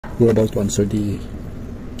we're about to answer the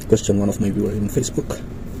question one of my viewers in Facebook,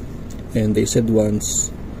 and they said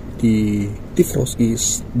once the defrost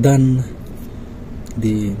is done,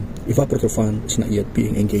 the evaporator fan is not yet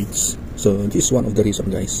being engaged. So this is one of the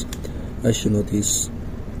reasons, guys. As you notice,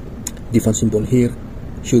 the fan symbol here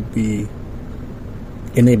should be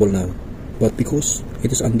enabled now, but because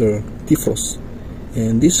it is under defrost,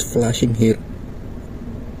 and this flashing here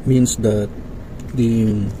means that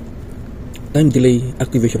the time delay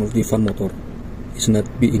activation of the fan motor is not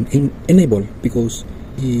being enabled because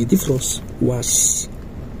the defrost was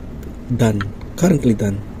done, currently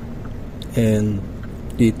done, and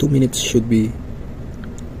the 2 minutes should be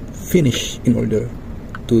finished in order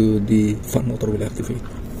to the fan motor will activate.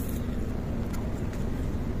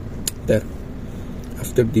 There,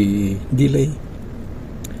 after the delay,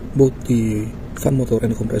 both the fan motor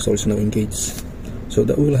and the compressor is now engaged. So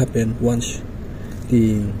that will happen once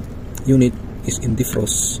the unit is in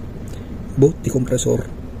defrost. Both the compressor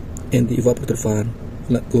and the evaporator fan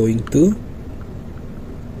not going to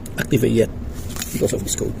activate yet because of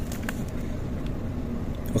this code.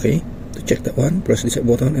 Okay, to check that one, press the set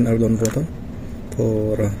button and R1 button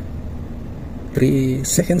for 3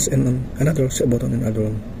 seconds, and another set button and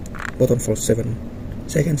R1 button for 7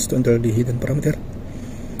 seconds to enter the hidden parameter.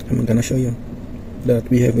 I'm gonna show you that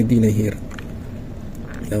we have a delay here.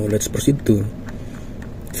 Now let's proceed to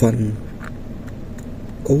fan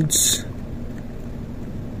codes,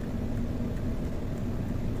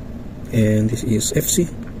 and this is FC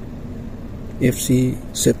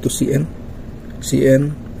set to CN.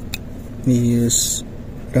 CN is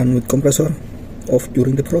run with compressor off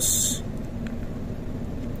during the defrost.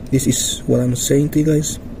 This is what I'm saying to you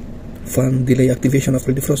guys, fan delay activation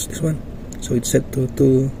after defrost, this one. So it's set to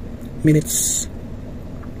 2 minutes,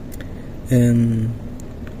 and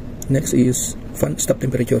next is fan stop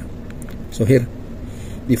temperature. So here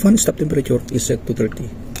the fan stop temperature is set to 30.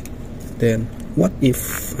 Then what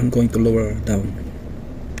if I'm going to lower down?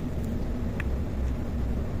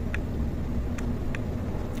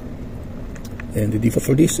 And the default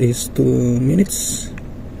for this is 2 minutes.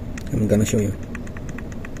 I'm gonna show you.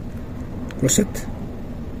 Reset,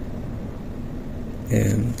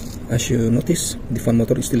 and as you notice, the fan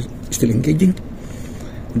motor is still engaging.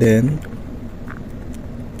 Then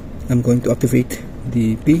I'm going to activate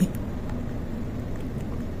the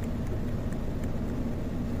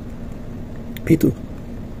P2,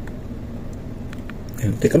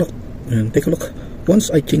 and take a look. Once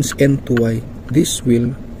I change N to Y, this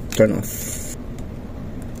will turn off.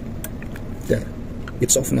 There,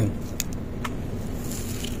 it's off now.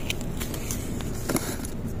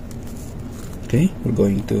 Okay, we're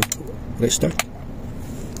going to restart,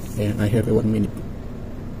 and I have a 1 minute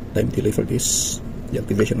time delay for this, the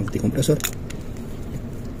activation of the compressor.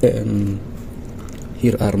 And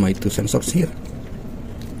here are my 2 sensors here.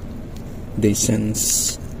 They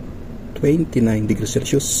sense 29 degrees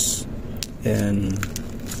Celsius, and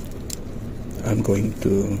I'm going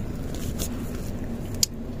to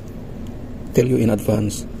tell you in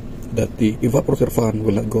advance that the evaporator fan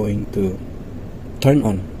will not going to turn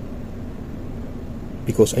on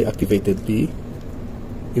because I activated the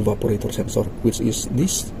evaporator sensor, which is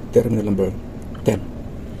this terminal number 10.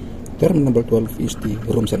 Terminal number 12 is the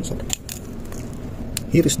room sensor.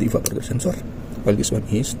 Here is the evaporator sensor, while this one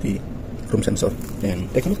is the room sensor.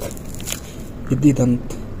 And take a look, it didn't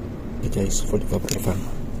energize for the evaporator fan.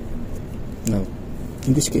 Now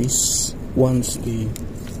in this case, once the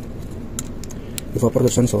evaporator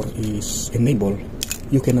sensor is enabled,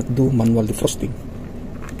 you cannot do manual defrosting.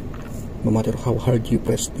 No matter how hard you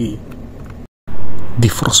press the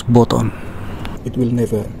defrost button, it will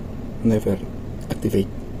never activate,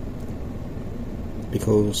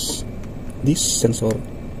 because this sensor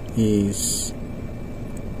is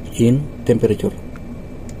in temperature,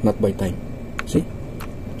 not by time. See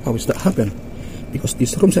how is that happen? Because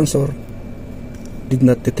this room sensor did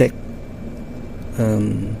not detect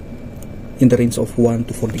in the range of 1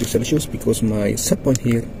 to 4 degrees Celsius, because my set point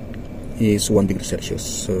here is 1 degree Celsius,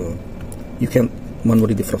 so you can't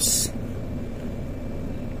manually defrost.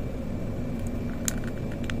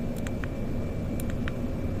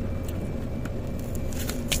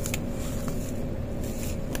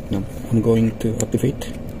 Now I'm going to activate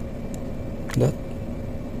that,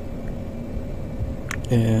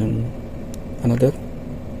 and another.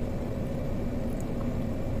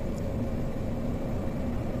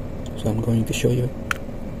 So I'm going to show you.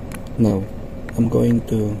 Now I'm going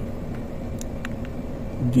to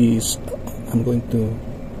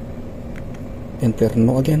enter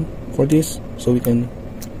no again for this, so we can,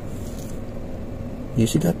 you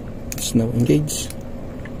see that it's now engaged.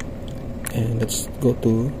 And let's go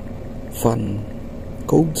to fan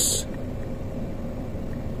codes.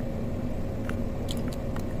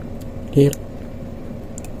 Here,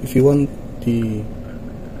 if you want the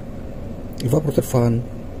evaporator fan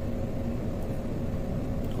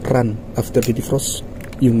run after the defrost,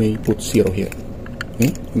 you may put 0 here.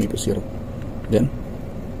 Okay? You may put 0. Then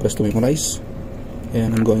press to memorize,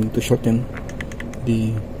 and I'm going to shorten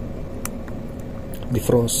the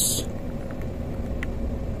defrost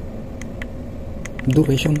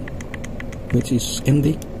duration, which is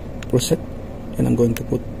ND preset, and I'm going to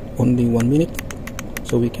put only 1 minute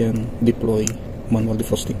so we can deploy manual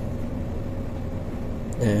defrosting.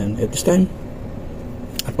 And at this time,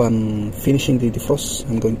 upon finishing the defrost,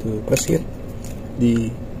 I'm going to press here.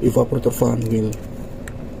 The evaporator fan will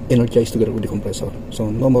energize together with the compressor,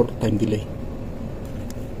 so no more time delay.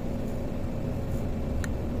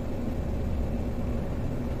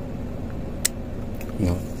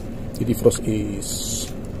 Now the defrost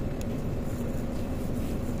is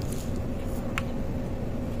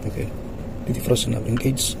okay. The defrost is now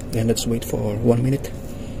engaged, and let's wait for 1 minute.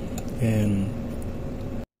 And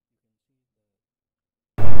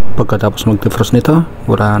pagkatapos mag-defrost nito,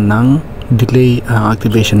 wala nang delay ang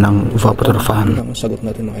activation ng evaporator fan. Ang sagot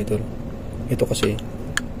natin mga idol, ito kasi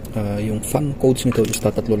yung fan codes nito is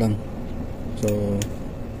tatlo lang, so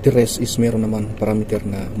the rest is meron naman parameter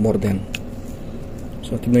na more than.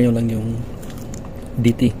 So tignan nyo lang yung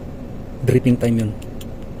DT, dripping time yun,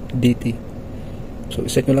 DT. So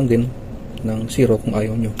iset nyo lang din ng 0 kung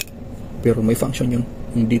ayaw nyo, pero may function yun,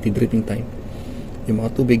 yung DT, dripping time. Yung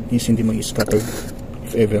mga tubig is hindi mag-scattered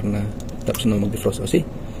if ever na tapos na mag-defrost. Kasi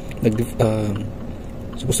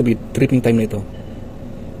supposed to be dripping time na ito,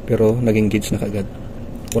 pero nag-engage na kagad.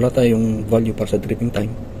 Wala tayong value para sa dripping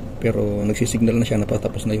time, pero nagsisignal na siya na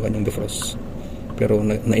patapos na yung defrost, pero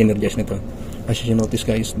na-energize nito. As you notice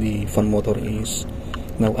guys, the fan motor is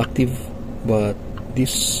now active, but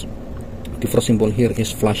this defrost symbol here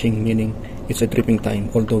is flashing, meaning it's a dripping time,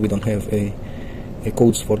 although we don't have a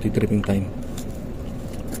codes for the dripping time.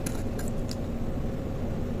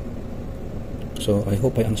 So I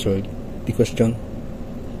hope I answered the question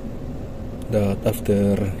that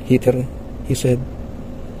after heater, he said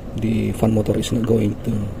the fan motor is not going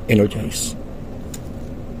to energize.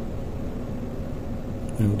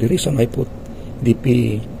 Now, the reason I put the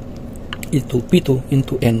P2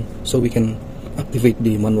 into N so we can activate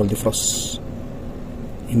the manual defrost.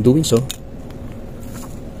 In doing so,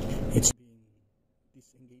 it's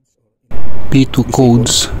P2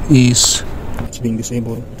 codes is being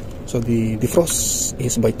disabled. So the defrost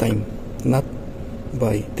is by time, not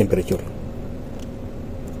by temperature.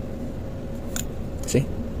 See,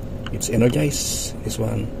 it's energized. This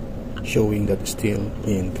one showing that it's still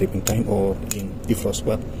in dripping time or in defrost.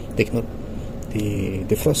 But take note, the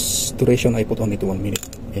defrost duration I put only to 1 minute,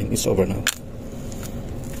 and it's over now.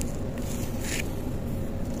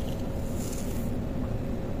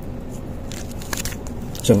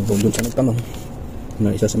 So kung dun sa nagtanong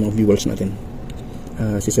na isa sa mga viewers natin,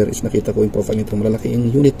 si Sir is nakita ko yung profile nito, malalaki yung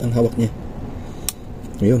unit ang hawak niya.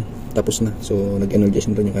 Ngayon, tapos na. So nag-energize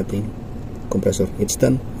na rin yung ating compressor. It's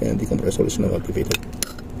done, and the compressor is now activated.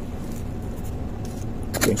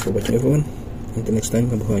 Thanks for watching everyone. Until next time,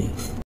 mabuhay.